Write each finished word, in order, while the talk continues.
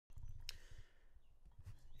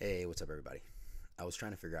Hey, what's up, everybody? I was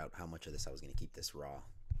trying to figure out how much of this I was going to keep this raw,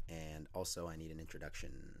 and also I need an introduction,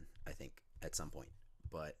 I think, at some point.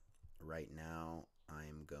 But right now,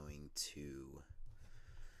 I'm going to.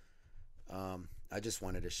 I just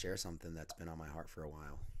wanted to share something that's been on my heart for a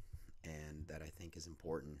while, and that I think is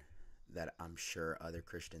important, that I'm sure other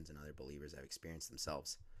Christians and other believers have experienced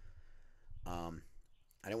themselves. Um,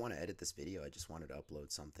 I didn't want to edit this video. I just wanted to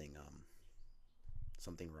upload something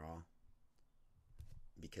raw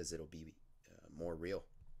because it'll be more real,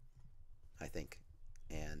 I think.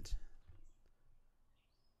 And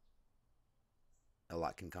a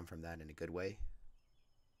lot can come from that in a good way,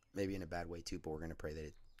 maybe in a bad way too, but we're going to pray that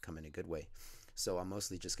it come in a good way. So I'm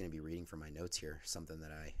mostly just going to be reading from my notes here, something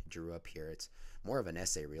that I drew up here. It's more of an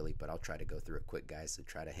essay, really, but I'll try to go through it quick, guys. So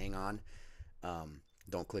try to hang on.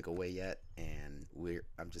 Don't click away yet, and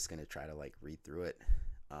I'm just going to try to read through it,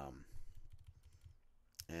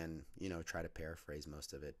 and try to paraphrase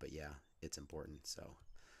most of it. But yeah, it's important. So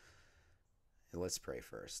let's pray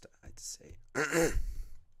first. I'd say.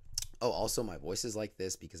 Oh, also my voice is like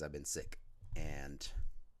this because I've been sick, and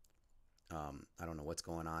I don't know what's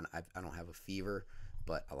going on. I don't have a fever,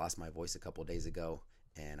 but I lost my voice a couple days ago,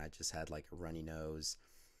 and I just had a runny nose,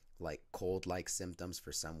 cold-like symptoms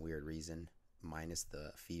for some weird reason, minus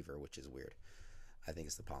the fever, which is weird. I think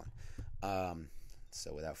it's the pollen.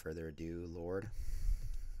 So without further ado, Lord,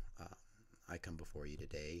 uh, I come before you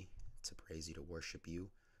today to praise you, to worship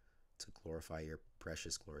you, to glorify your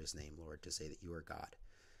precious, glorious name, Lord, to say that you are God,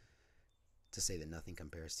 to say that nothing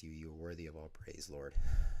compares to you. You are worthy of all praise, Lord.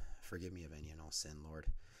 Forgive me of any and all sin, Lord.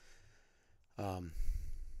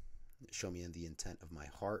 Show me in the intent of my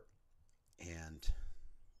heart, and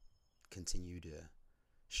continue to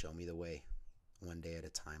show me the way, one day at a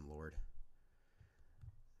time, Lord.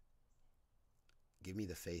 Give me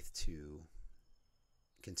the faith to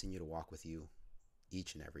continue to walk with you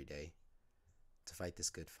each and every day, to fight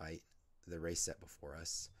this good fight, the race set before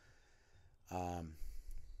us.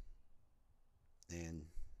 And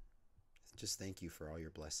just thank you for all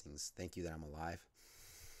your blessings. Thank you that I'm alive,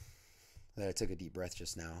 that I took a deep breath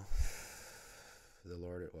just now. The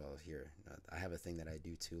Lord, well, here, I have a thing that I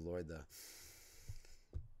do too, Lord.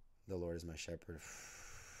 The Lord is my shepherd.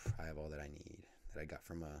 I have all that I need, that I got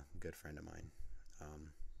from a good friend of mine.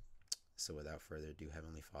 So without further ado,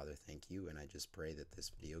 Heavenly Father, thank you. And I just pray that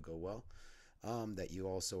this video go well, that you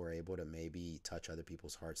also are able to maybe touch other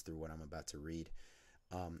people's hearts through what I'm about to read.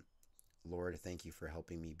 Lord, thank you for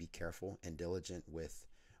helping me be careful and diligent with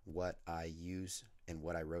what I use and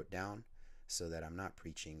what I wrote down, so that I'm not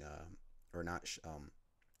preaching or not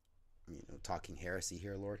talking heresy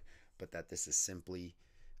here, Lord, but that this is simply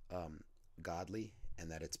godly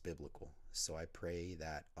and that it's biblical. So I pray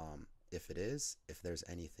that if there's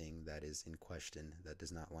anything that is in question that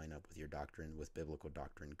does not line up with your doctrine, with biblical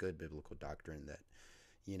doctrine, good biblical doctrine, that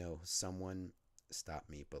someone stop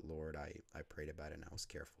me. But Lord, I prayed about it and I was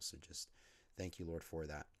careful. So just thank you, Lord, for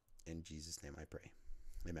that. In Jesus' name I pray.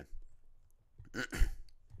 Amen.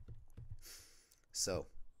 So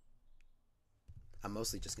I'm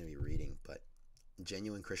mostly just going to be reading, but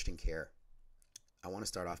genuine Christian care. I want to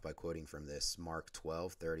start off by quoting from this, Mark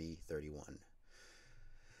 12:30-31.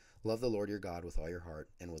 Love the Lord your God with all your heart,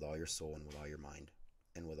 and with all your soul, and with all your mind,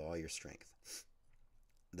 and with all your strength.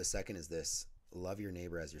 The second is this: love your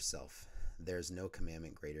neighbor as yourself. There's no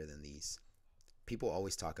commandment greater than these. People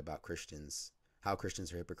always talk about Christians, how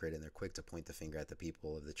Christians are hypocrites, and they're quick to point the finger at the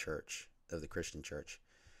people of the church, of the Christian church.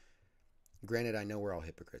 Granted, I know we're all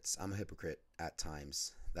hypocrites. I'm a hypocrite at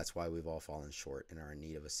times. That's why we've all fallen short and are in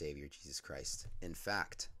need of a Savior, Jesus Christ. In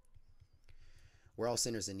fact, we're all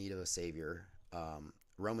sinners in need of a Savior.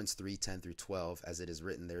 Romans 3:10-12, as it is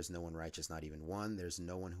written, there's no one righteous, not even one. There's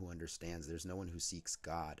no one who understands. There's no one who seeks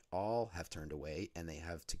God. All have turned away, and they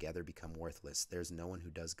have together become worthless. There's no one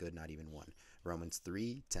who does good, not even one. Romans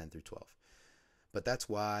 3:10-12. But that's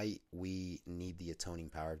why we need the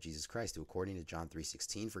atoning power of Jesus Christ, who, according to John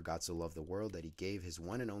 3:16, for God so loved the world that he gave his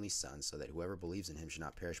one and only Son, so that whoever believes in him should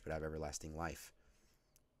not perish but have everlasting life.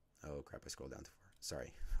 Oh, crap, I scrolled down to 4.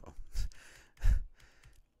 Sorry. Oh.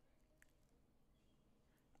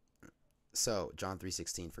 So, John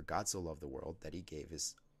 3:16, for God so loved the world that he gave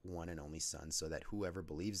his one and only Son, so that whoever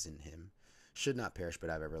believes in him should not perish but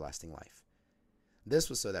have everlasting life. This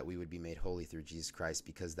was so that we would be made holy through Jesus Christ,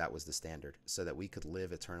 because that was the standard, so that we could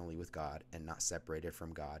live eternally with God and not separated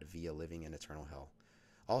from God via living in eternal hell.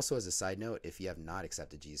 Also, as a side note, if you have not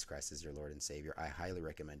accepted Jesus Christ as your Lord and Savior, I highly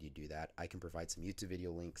recommend you do that. I can provide some YouTube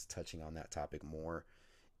video links touching on that topic more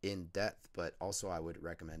in depth, but also I would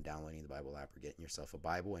recommend downloading the Bible app or getting yourself a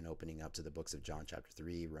Bible and opening up to the books of John chapter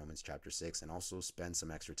 3, Romans chapter 6, and also spend some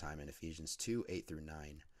extra time in Ephesians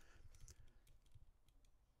 2:8-9.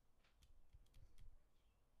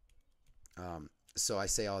 So I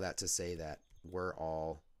say all that to say that we're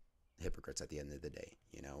all hypocrites at the end of the day.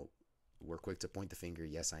 You know, we're quick to point the finger.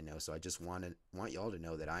 Yes, I know. So I just want y'all to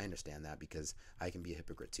know that I understand that, because I can be a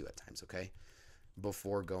hypocrite too at times. Okay,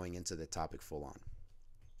 before going into the topic full on.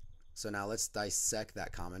 So now let's dissect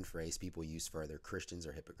that common phrase people use further: Christians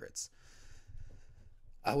are hypocrites.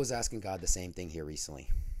 I was asking God the same thing here recently.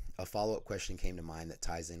 A follow-up question came to mind that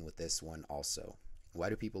ties in with this one also. Why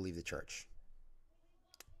do people leave the church?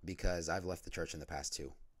 Because I've left the church in the past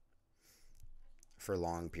too, for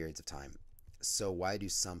long periods of time. So why do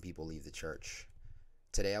some people leave the church?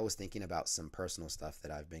 Today I was thinking about some personal stuff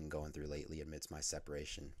that I've been going through lately amidst my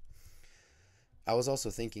separation. I was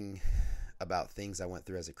also thinking about things I went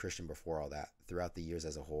through as a Christian before all that, throughout the years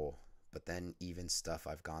as a whole, but then even stuff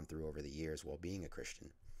I've gone through over the years while being a Christian.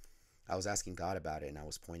 I was asking God about it, and I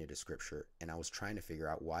was pointed to scripture, and I was trying to figure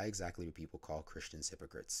out, why exactly do people call Christians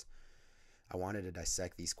hypocrites? I wanted to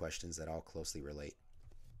dissect these questions that all closely relate.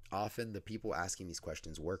 Often the people asking these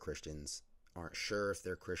questions were Christians, aren't sure if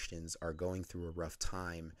they're Christians, are going through a rough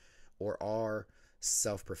time, or are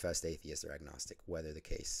self-professed atheists or agnostic, whatever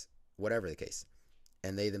the case.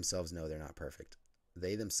 And they themselves know they're not perfect.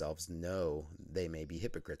 They themselves know they may be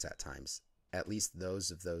hypocrites at times, at least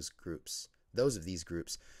those of these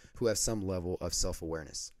groups who have some level of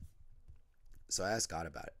self-awareness. So I asked God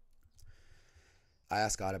about it. I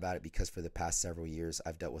asked God about it because for the past several years,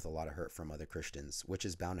 I've dealt with a lot of hurt from other Christians, which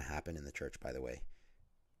is bound to happen in the church, by the way.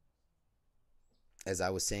 As I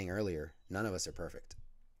was saying earlier, none of us are perfect.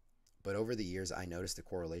 But over the years, I noticed a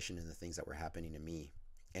correlation in the things that were happening to me,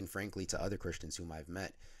 and frankly to other Christians whom I've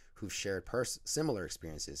met, who've shared similar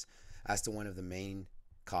experiences, as to one of the main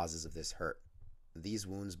causes of this hurt: these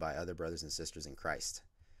wounds by other brothers and sisters in Christ.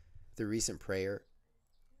 Through recent prayer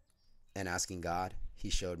and asking God, He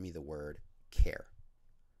showed me the word care.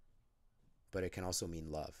 But it can also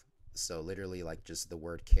mean love. So literally, like, just the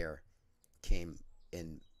word care came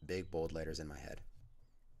in big bold letters in my head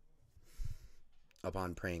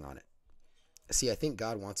upon praying on it. See, I think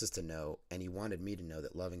God wants us to know, and He wanted me to know,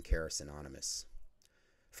 that love and care are synonymous.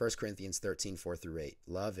 1 Corinthians 13, 4-8.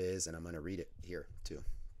 Love is, and I'm going to read it here too.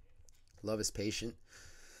 Love is patient.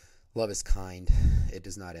 Love is kind. It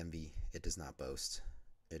does not envy. It does not boast.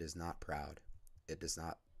 It is not proud. It does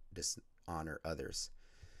not dishonor others.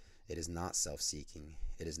 It is not self-seeking.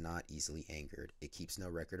 It is not easily angered. It keeps no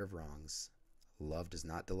record of wrongs. Love does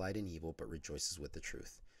not delight in evil, but rejoices with the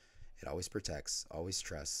truth. It always protects, always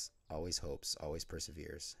trusts, always hopes, always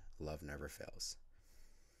perseveres. Love never fails.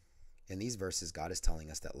 In these verses, God is telling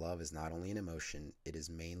us that love is not only an emotion, it is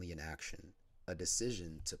mainly an action, a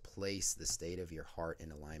decision to place the state of your heart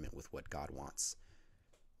in alignment with what God wants.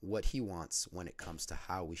 What He wants when it comes to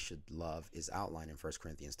how we should love is outlined in 1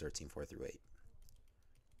 Corinthians 13, 4-8.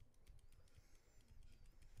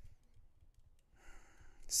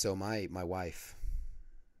 So my wife,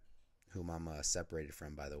 whom I'm separated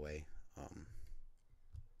from, by the way, I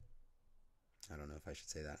don't know if I should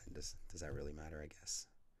say that. Does that really matter? I guess.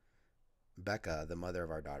 Becca, the mother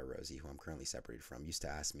of our daughter Rosie, who I'm currently separated from, used to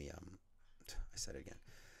ask me, I said it again,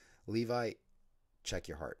 Levi, check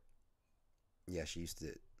your heart. Yeah, she used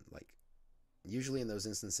to, like, usually in those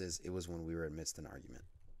instances, it was when we were amidst an argument.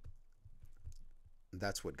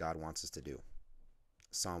 That's what God wants us to do.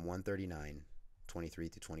 Psalm 139,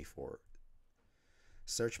 23-24.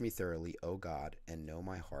 Search me thoroughly, O God, and know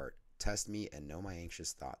my heart. Test me and know my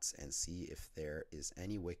anxious thoughts, and see if there is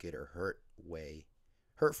any wicked or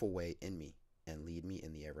hurtful way in me, and lead me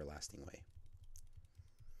in the everlasting way.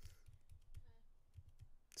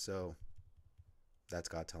 So that's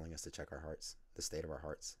God telling us to check our hearts, the state of our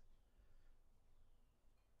hearts.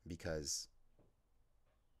 Because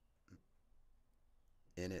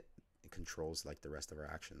in it controls, like, the rest of our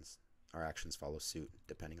actions. Our actions follow suit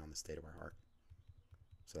depending on the state of our heart.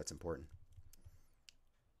 So that's important.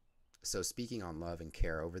 So speaking on love and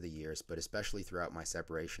care, over the years, but especially throughout my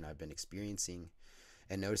separation, I've been experiencing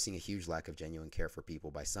and noticing a huge lack of genuine care for people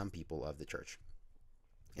by some people of the church.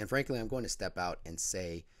 And frankly, I'm going to step out and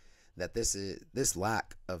say that this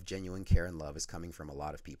lack of genuine care and love is coming from a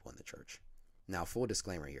lot of people in the church. Now, full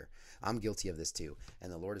disclaimer here, I'm guilty of this too,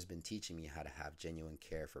 and the Lord has been teaching me how to have genuine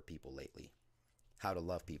care for people lately, how to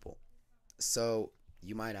love people. So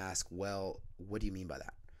you might ask, well, what do you mean by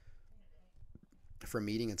that? From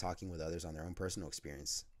meeting and talking with others on their own personal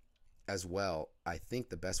experience as well, I think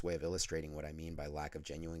the best way of illustrating what I mean by lack of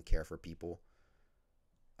genuine care for people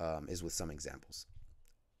is with some examples.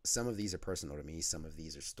 Some of these are personal to me. Some of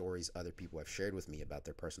these are stories other people have shared with me about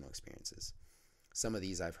their personal experiences. Some of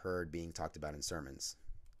these I've heard being talked about in sermons.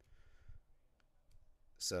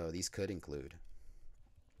 So these could include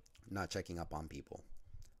not checking up on people,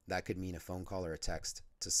 That could mean a phone call or a text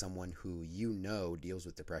to someone who you know deals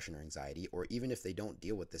with depression or anxiety, or even if they don't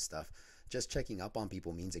deal with this stuff, just checking up on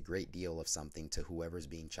people means a great deal of something to whoever's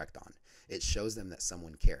being checked on. It shows them that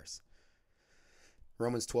someone cares.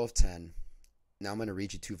 Romans 12:10. Now I'm going to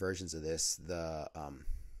read you two versions of this. The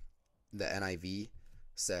NIV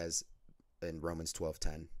says in Romans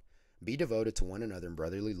 12:10, be devoted to one another in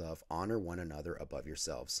brotherly love, honor one another above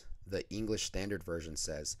yourselves. The English Standard Version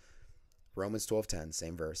says, Romans 12:10,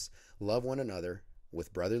 same verse, love one another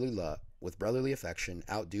with brotherly affection,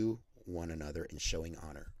 outdo one another in showing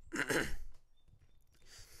honor.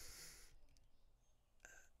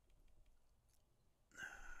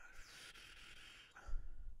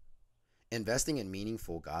 Investing in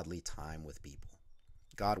meaningful, godly time with people.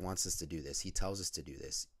 God wants us to do this. He tells us to do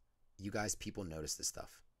this. You guys, people notice this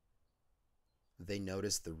stuff. They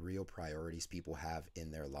notice the real priorities people have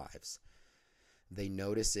in their lives. They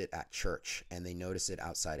notice it at church, and they notice it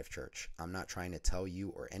outside of church. I'm not trying to tell you,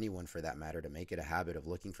 or anyone for that matter, to make it a habit of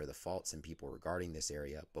looking for the faults in people regarding this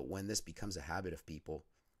area, but when this becomes a habit of people,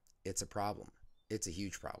 it's a problem. It's a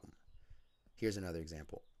huge problem. Here's another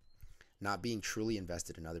example. Not being truly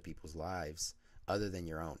invested in other people's lives other than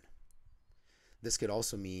your own. This could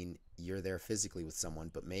also mean you're there physically with someone,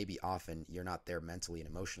 but maybe often you're not there mentally and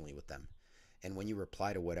emotionally with them. And when you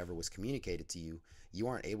reply to whatever was communicated to you, you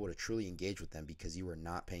aren't able to truly engage with them because you were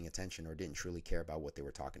not paying attention or didn't truly care about what they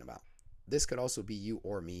were talking about. This could also be you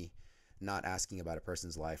or me not asking about a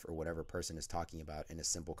person's life or whatever person is talking about in a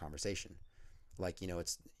simple conversation. Like,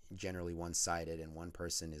 it's generally one-sided, and one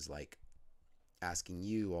person is like asking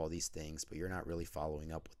you all these things, but you're not really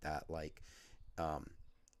following up with that. Like,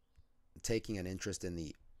 taking an interest in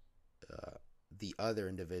the other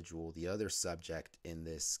individual, the other subject in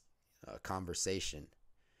this conversation.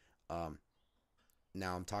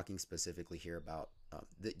 Now I'm talking specifically here about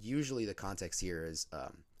that. Usually the context here is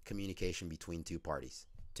communication between two parties.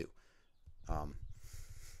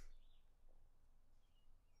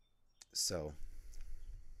 So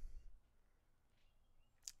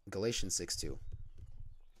Galatians 6:2.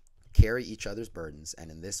 Carry each other's burdens, and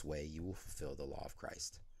in this way you will fulfill the law of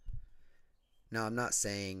Christ. Now, I'm not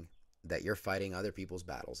saying that you're fighting other people's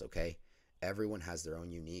battles, okay? Everyone has their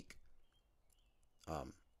own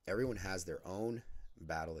everyone has their own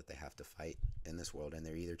battle that they have to fight in this world, and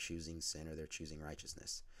they're either choosing sin or they're choosing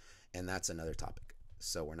righteousness. And that's another topic.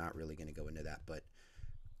 So we're not really going to go into that, but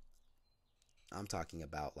I'm talking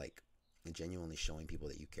about like genuinely showing people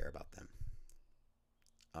that you care about them.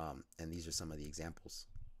 And these are some of the examples.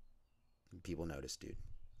 People notice, dude.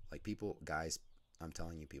 Like, people, guys, I'm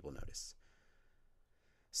telling you, people notice.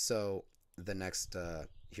 So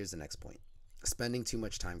here's the next point. Spending too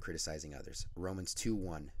much time criticizing others. Romans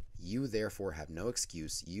 2:1. You therefore have no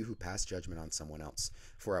excuse, you who pass judgment on someone else.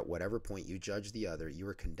 For at whatever point you judge the other, you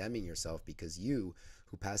are condemning yourself, because you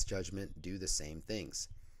who pass judgment do the same things.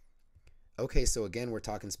 Okay, so again, we're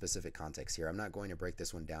talking specific context here. I'm not going to break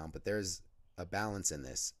this one down, but there's a balance in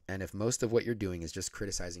this. And if most of what you're doing is just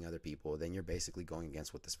criticizing other people, then you're basically going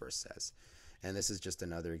against what this verse says. And this is just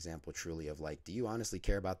another example truly of like, do you honestly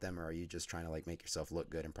care about them, or are you just trying to like make yourself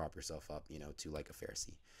look good and prop yourself up, to like a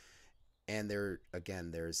Pharisee? And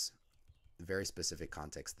there's very specific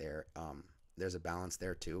context there. There's a balance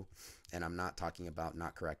there too. And I'm not talking about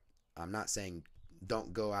I'm not saying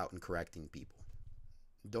don't go out and correcting people.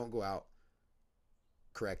 Don't go out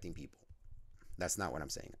correcting people. That's not what I'm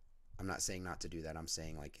saying. I'm not saying not to do that. I'm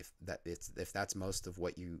saying like if that's most of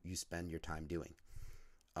what you spend your time doing.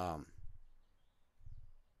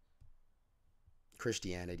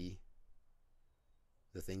 Christianity,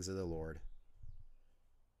 the things of the Lord,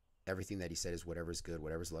 everything that he said is whatever's good,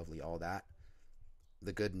 whatever's lovely, all that.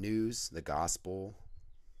 The good news, the gospel.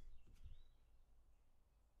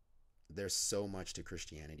 There's so much to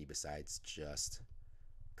Christianity besides just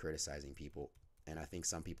criticizing people. And I think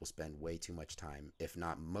some people spend way too much time, if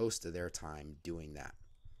not most of their time, doing that.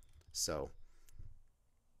 So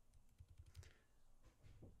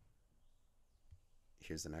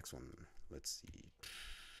here's the next one. Let's see.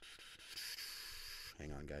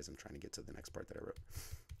 Hang on, guys. I'm trying to get to the next part that I wrote.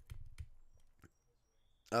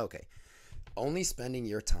 Okay. Only spending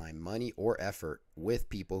your time, money, or effort with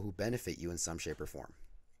people who benefit you in some shape or form.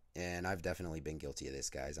 And I've definitely been guilty of this,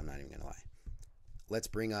 guys. I'm not even going to lie. Let's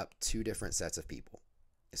bring up two different sets of people.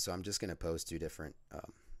 So I'm just going to pose two different.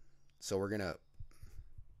 So we're going to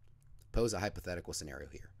pose a hypothetical scenario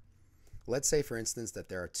here. Let's say, for instance, that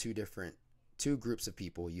there are two groups of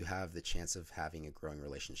people you have the chance of having a growing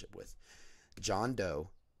relationship with. John Doe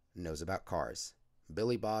knows about cars.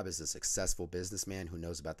 Billy Bob is a successful businessman who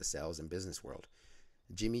knows about the sales and business world.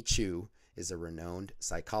 Jimmy Choo is a renowned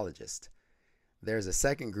psychologist. There's a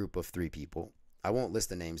second group of three people. I won't list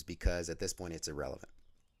the names because at this point it's irrelevant.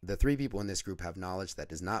 The three people in this group have knowledge that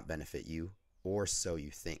does not benefit you, or so you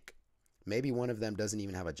think. Maybe one of them doesn't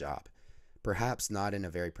even have a job, perhaps not in a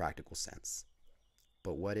very practical sense.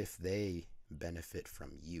 But what if they benefit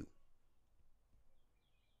from you?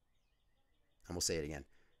 And we'll say it again.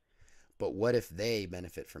 But what if they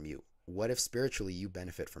benefit from you? What if spiritually you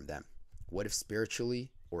benefit from them? What if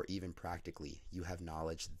spiritually or even practically you have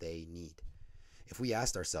knowledge they need? If we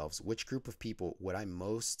asked ourselves, which group of people would I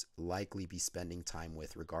most likely be spending time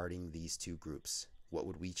with regarding these two groups, what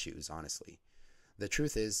would we choose, honestly? The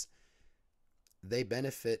truth is, they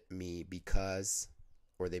benefit me because,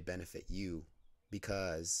 or they benefit you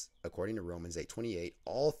because, according to Romans 8:28,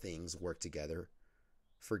 all things work together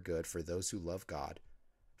for good for those who love God,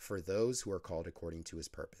 for those who are called according to his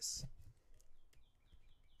purpose.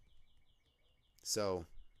 So,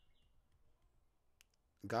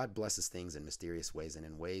 God blesses things in mysterious ways and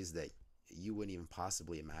in ways that you wouldn't even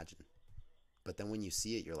possibly imagine. But then when you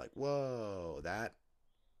see it, you're like, whoa, that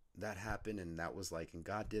happened, and that was like, and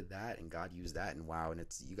God did that, and God used that, and wow. And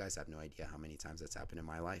it's, you guys have no idea how many times that's happened in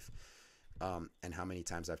my life, and how many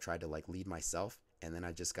times I've tried to like lead myself, and then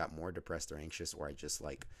I just got more depressed or anxious, or I just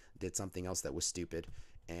like did something else that was stupid.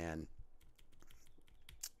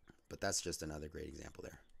 But that's just another great example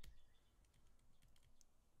there.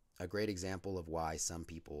 A great example of why some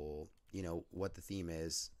people, what the theme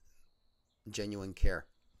is, genuine care.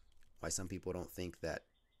 Why some people don't think that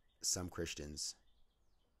some Christians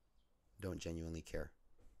don't genuinely care,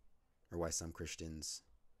 or why some Christians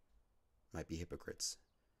might be hypocrites,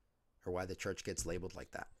 or why the church gets labeled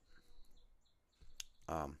like that.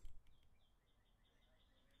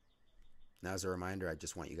 Now, as a reminder, I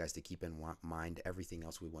just want you guys to keep in mind everything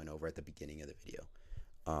else we went over at the beginning of the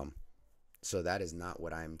video. So that is not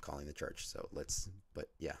what I'm calling the church. But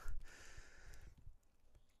yeah,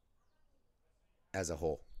 as a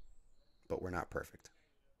whole, but we're not perfect.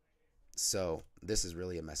 So this is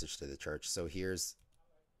really a message to the church. So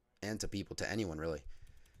and to people, to anyone really.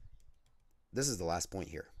 This is the last point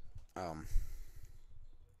here. I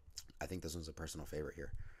think this one's a personal favorite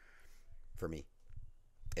here for me.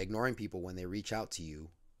 Ignoring people when they reach out to you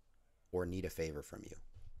or need a favor from you.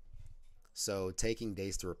 So taking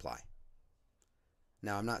days to reply.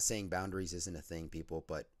 Now, I'm not saying boundaries isn't a thing, people,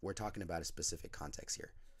 but we're talking about a specific context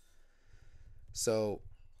here. So,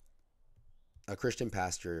 Christian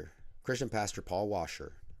pastor Paul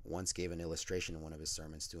Washer once gave an illustration in one of his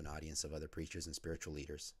sermons to an audience of other preachers and spiritual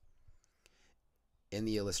leaders. In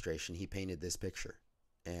the illustration, he painted this picture,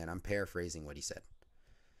 and I'm paraphrasing what he said.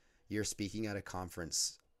 You're speaking at a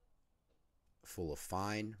conference full of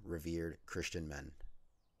fine, revered Christian men,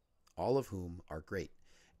 all of whom are great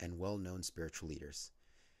and well-known spiritual leaders.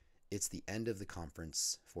 It's the end of the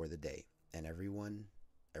conference for the day, and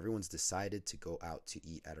everyone's decided to go out to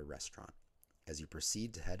eat at a restaurant. As you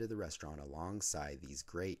proceed to head to the restaurant alongside these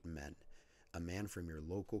great men, a man from your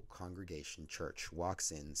local congregation church walks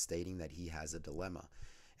in stating that he has a dilemma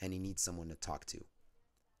and he needs someone to talk to,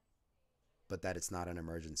 but that it's not an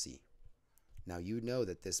emergency. Now, you know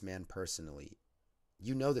this man personally,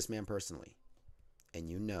 and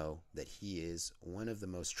you know that he is one of the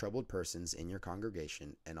most troubled persons in your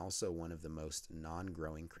congregation and also one of the most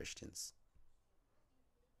non-growing Christians.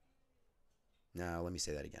 Now, let me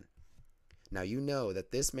say that again. Now, you know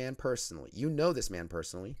this man personally,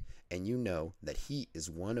 and you know that he is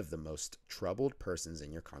one of the most troubled persons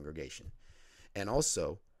in your congregation and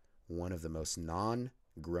also one of the most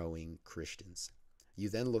non-growing Christians. You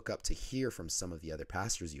then look up to hear from some of the other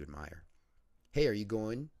pastors you admire. Hey, are you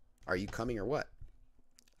going? Are you coming or what?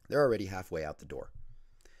 They're already halfway out the door.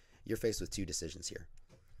 You're faced with two decisions here.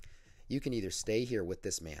 You can either stay here with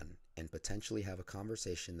this man and potentially have a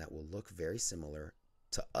conversation that will look very similar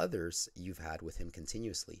to others you've had with him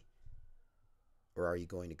continuously, or are you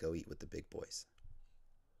going to go eat with the big boys?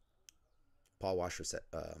 Paul Washer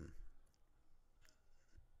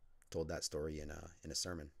told that story in a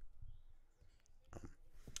sermon.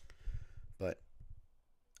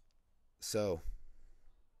 So,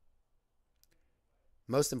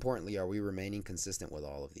 most importantly, are we remaining consistent with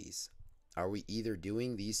all of these? Are we either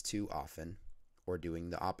doing these too often or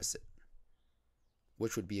doing the opposite?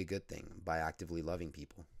 Which would be a good thing by actively loving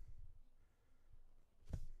people?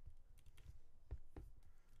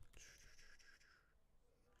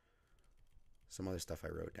 Some other stuff I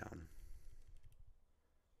wrote down.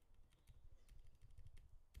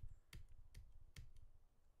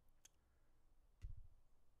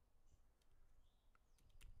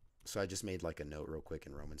 So I just made like a note real quick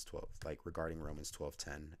in Romans 12, like regarding Romans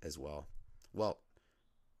 12:10 as well. Well,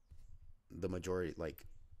 the majority, like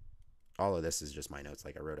all of this is just my notes.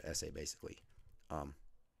 Like I wrote an essay basically. And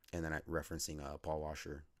then I referencing Paul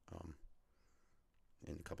Washer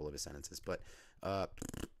in a couple of his sentences. But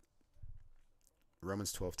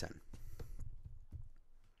Romans 12:10.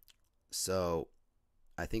 So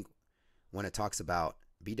I think when it talks about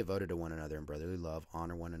be devoted to one another in brotherly love,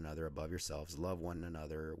 honor one another above yourselves, love one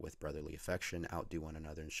another with brotherly affection, outdo one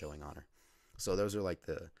another in showing honor. So those are like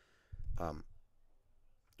the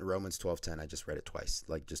Romans 12:10. I just read it twice,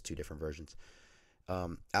 like just two different versions.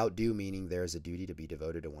 Outdo meaning there is a duty to be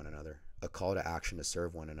devoted to one another, a call to action to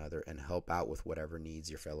serve one another and help out with whatever needs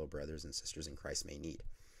your fellow brothers and sisters in Christ may need.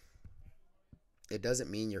 It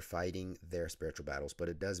doesn't mean you're fighting their spiritual battles, but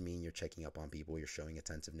it does mean you're checking up on people. You're showing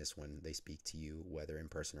attentiveness when they speak to you, whether in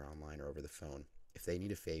person or online or over the phone. If they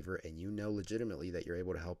need a favor and you know legitimately that you're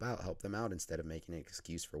able to help them out instead of making an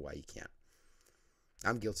excuse for why you can't.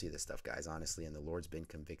 I'm guilty of this stuff, guys, honestly, and the Lord's been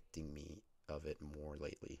convicting me of it more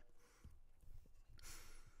lately.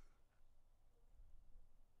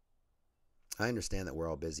 I understand that we're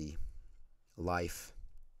all busy. Life,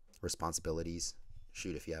 responsibilities.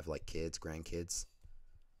 Shoot, if you have like kids, grandkids,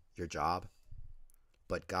 your job.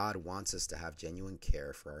 But God wants us to have genuine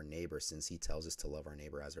care for our neighbor since he tells us to love our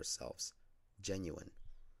neighbor as ourselves. Genuine.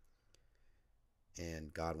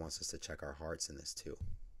 And God wants us to check our hearts in this too.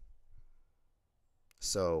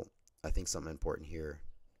 So I think something important here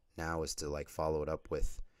now is to like follow it up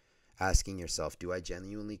with asking yourself, do I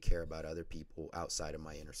genuinely care about other people outside of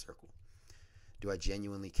my inner circle? Do I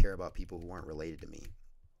genuinely care about people who aren't related to me?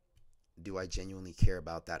 Do I genuinely care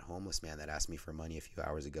about that homeless man that asked me for money a few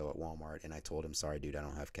hours ago at Walmart and I told him, sorry, dude, I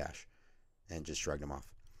don't have cash, and just shrugged him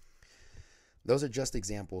off? Those are just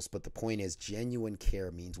examples, but the point is genuine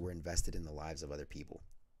care means we're invested in the lives of other people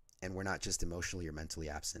and we're not just emotionally or mentally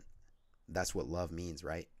absent. That's what love means,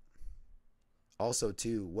 right? Also,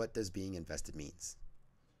 too, what does being invested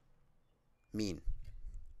mean?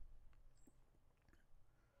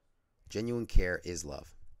 Genuine care is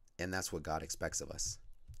love, and that's what God expects of us.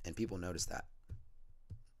 And people notice that.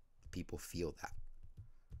 People feel that.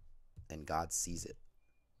 And God sees it.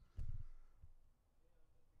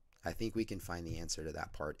 I think we can find the answer to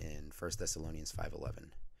that part in 1 Thessalonians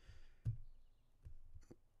 5:11.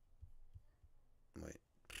 Wait.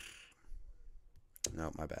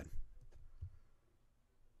 No, my bad.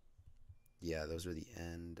 Yeah, those are the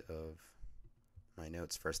end of my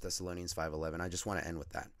notes. 1 Thessalonians 5:11. I just want to end with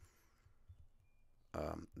that.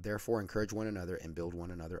 Therefore, encourage one another and build one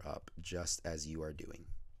another up, just as you are doing.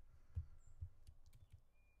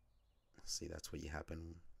 See, that's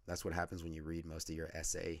what happens when you read most of your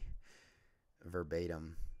essay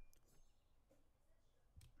verbatim.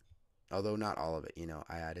 Although not all of it,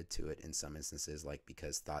 I added to it in some instances, like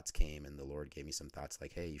because thoughts came and the Lord gave me some thoughts,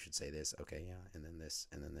 like, hey, you should say this. Okay, yeah, and then this,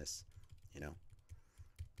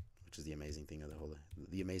 which is the amazing thing of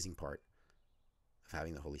the amazing part of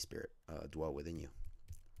having the Holy Spirit dwell within you.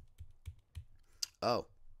 Oh,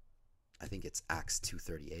 I think it's Acts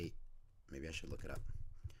 2:38. Maybe I should look it up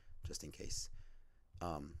just in case.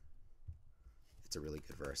 It's a really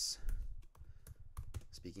good verse.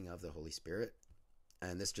 Speaking of the Holy Spirit,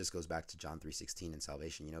 and this just goes back to John 3:16 and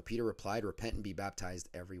salvation. Peter replied, repent and be baptized,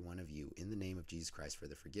 every one of you, in the name of Jesus Christ for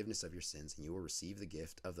the forgiveness of your sins, and you will receive the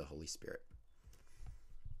gift of the Holy Spirit.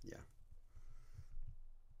 Yeah.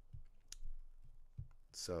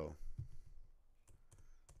 So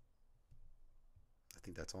I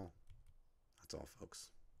think that's all. That's all, folks.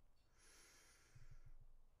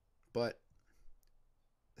 But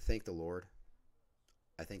thank the Lord.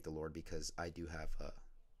 I thank the Lord because I do have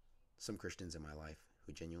some Christians in my life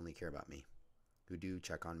who genuinely care about me, who do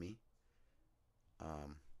check on me,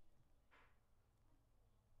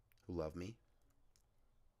 who love me.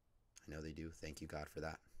 I know they do. Thank you, God, for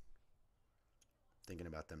that. Thinking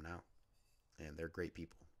about them now. And they're great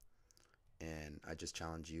people. And I just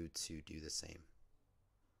challenge you to do the same.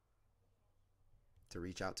 To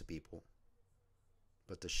reach out to people,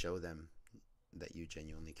 but to show them that you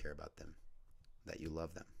genuinely care about them, that you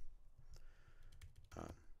love them.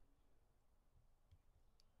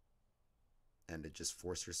 And to just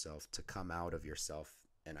force yourself to come out of yourself,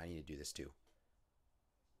 and I need to do this too,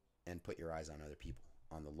 and put your eyes on other people,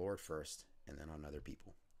 on the Lord first, and then on other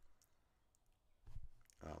people.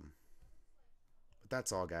 But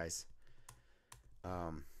that's all, guys.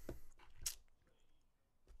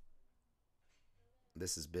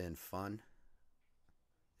 This has been fun.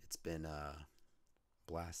 It's been a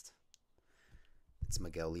blast. It's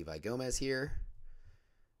Miguel Levi Gomez here.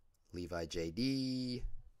 Levi JD.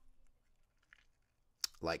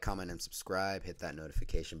 Like, comment, and subscribe. Hit that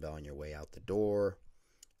notification bell on your way out the door.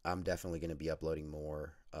 I'm definitely going to be uploading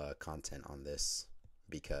more content on this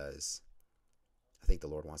because I think the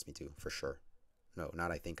Lord wants me to, for sure. No,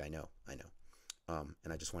 not I think, I know.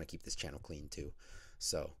 And I just want to keep this channel clean too.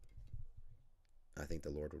 So I think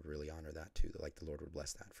the Lord would really honor that too. Like the Lord would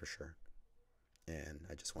bless that for sure. And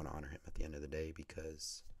I just want to honor him at the end of the day,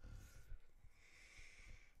 because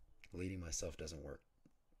leading myself doesn't work.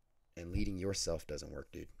 And leading yourself doesn't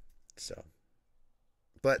work, dude. So,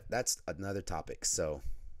 but that's another topic. So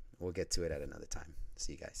we'll get to it at another time.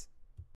 See you guys.